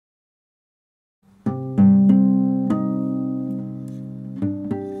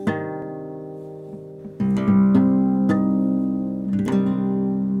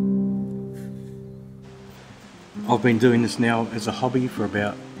I've been doing this now as a hobby for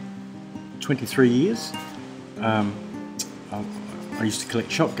about 23 years. I used to collect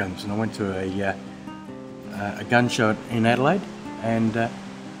shotguns, and I went to a gun show in Adelaide, and I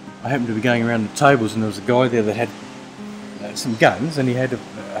happened to be going around the tables, and there was a guy there that had some guns, and he had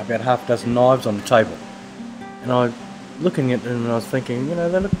about half a dozen knives on the table. And I, looking at them, and I was thinking, you know,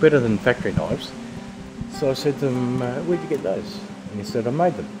 they look better than factory knives. So I said to him, where'd you get those? And he said, I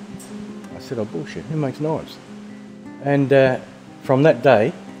made them. I said, oh bullshit, who makes knives? And from that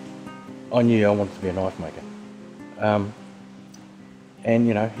day, I knew I wanted to be a knife maker. And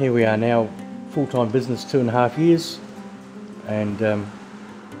you know, here we are now, full-time business, 2.5 years, and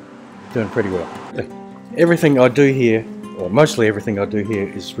doing pretty well. Everything I do here, or mostly everything I do here,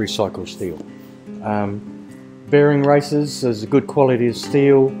 is recycled steel. Bearing races is a good quality of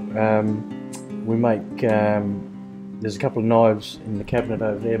steel. We make, there's a couple of knives in the cabinet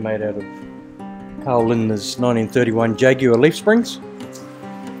over there made out of Carl Lindner's 1931 Jaguar leaf springs.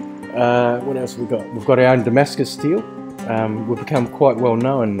 What else have we got? We've got our own Damascus steel. We've become quite well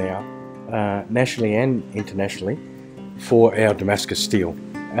known now, nationally and internationally, for our Damascus steel.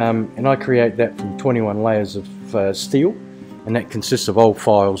 And I create that from 21 layers of steel, and that consists of old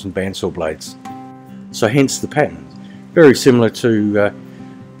files and bandsaw blades. So hence the pattern. Very similar to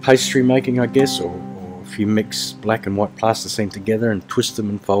pastry making, I guess, or if you mix black and white plasticine together and twist them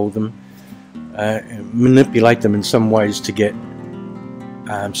and fold them, manipulate them in some ways to get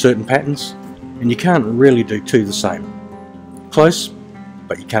certain patterns, and you can't really do two the same. Close,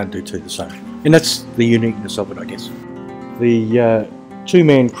 but you can't do two the same. And that's the uniqueness of it, I guess. The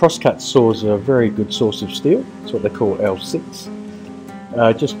two-man crosscut saws are a very good source of steel. It's what they call L6.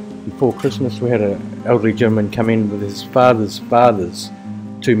 Just before Christmas we had an elderly gentleman come in with his father's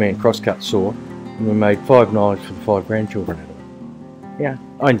two-man crosscut saw, and we made 5 knives for the 5 grandchildren out of it. Yeah,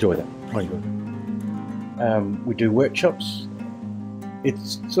 I enjoy that. We do workshops. It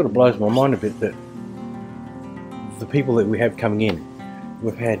sort of blows my mind a bit that the people that we have coming in,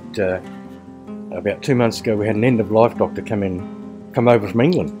 we've had about 2 months ago we had an end-of-life doctor come over from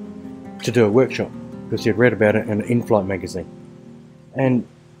England to do a workshop because he had read about it in an in-flight magazine. And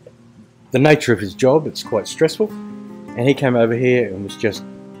the nature of his job, it's quite stressful, and he came over here and was just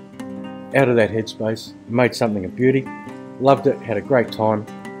out of that headspace, made something of beauty, loved it, had a great time,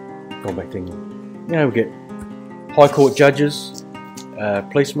 gone back to England. You know, we get High Court judges,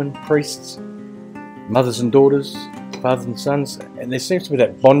 policemen, priests, mothers and daughters, fathers and sons, and there seems to be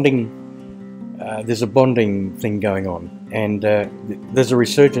that bonding, there's a bonding thing going on, and there's a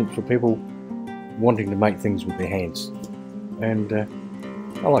resurgence for people wanting to make things with their hands, and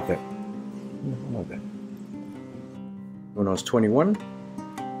I like that. I like that. When I was 21,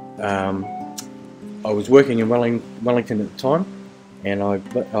 I was working in Wellington at the time, and I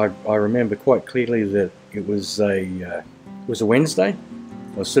remember quite clearly that it was a Wednesday.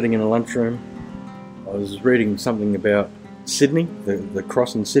 I was sitting in a lunchroom. I was reading something about Sydney, the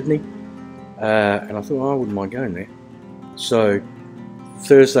cross in Sydney, and I thought, oh, I wouldn't mind going there. So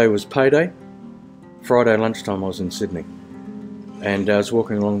Thursday was payday. Friday lunchtime I was in Sydney, and I was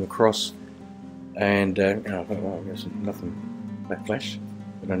walking along the cross, and I thought, well, there's nothing that flash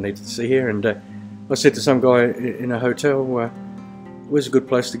that I need to see here. And I said to some guy in a hotel, where's a good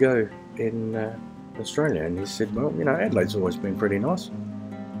place to go in Australia? And he said, well, you know, Adelaide's always been pretty nice.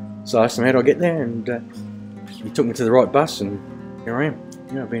 So I asked him how do I get there, and he took me to the right bus, and here I am.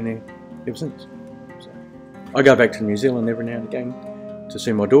 You know, I've been here ever since. So I go back to New Zealand every now and again to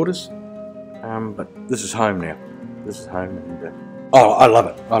see my daughters, but this is home now. This is home, and oh, I love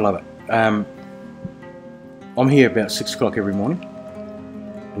it. I love it. I'm here about 6 o'clock every morning,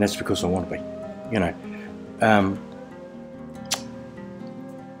 and that's because I want to be. You know,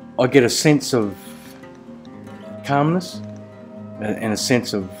 I get a sense of calmness and a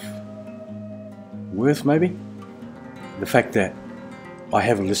sense of worth, maybe. The fact that I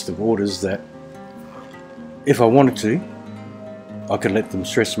have a list of orders that, if I wanted to, I could let them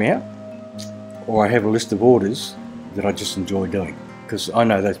stress me out, or I have a list of orders that I just enjoy doing, because I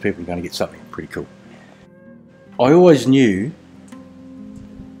know those people are going to get something pretty cool. I always knew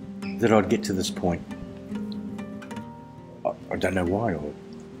that I'd get to this point. I don't know why, or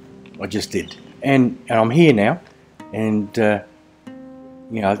I just did. And I'm here now, and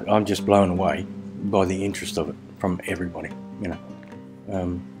you know, I'm just blown away by the interest of it from everybody. You know,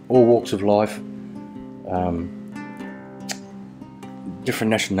 all walks of life, different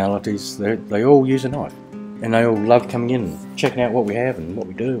nationalities. They all use a knife, and they all love coming in and checking out what we have and what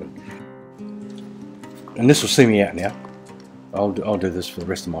we do. And this will see me out now. I'll do this for the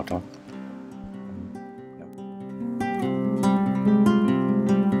rest of my time.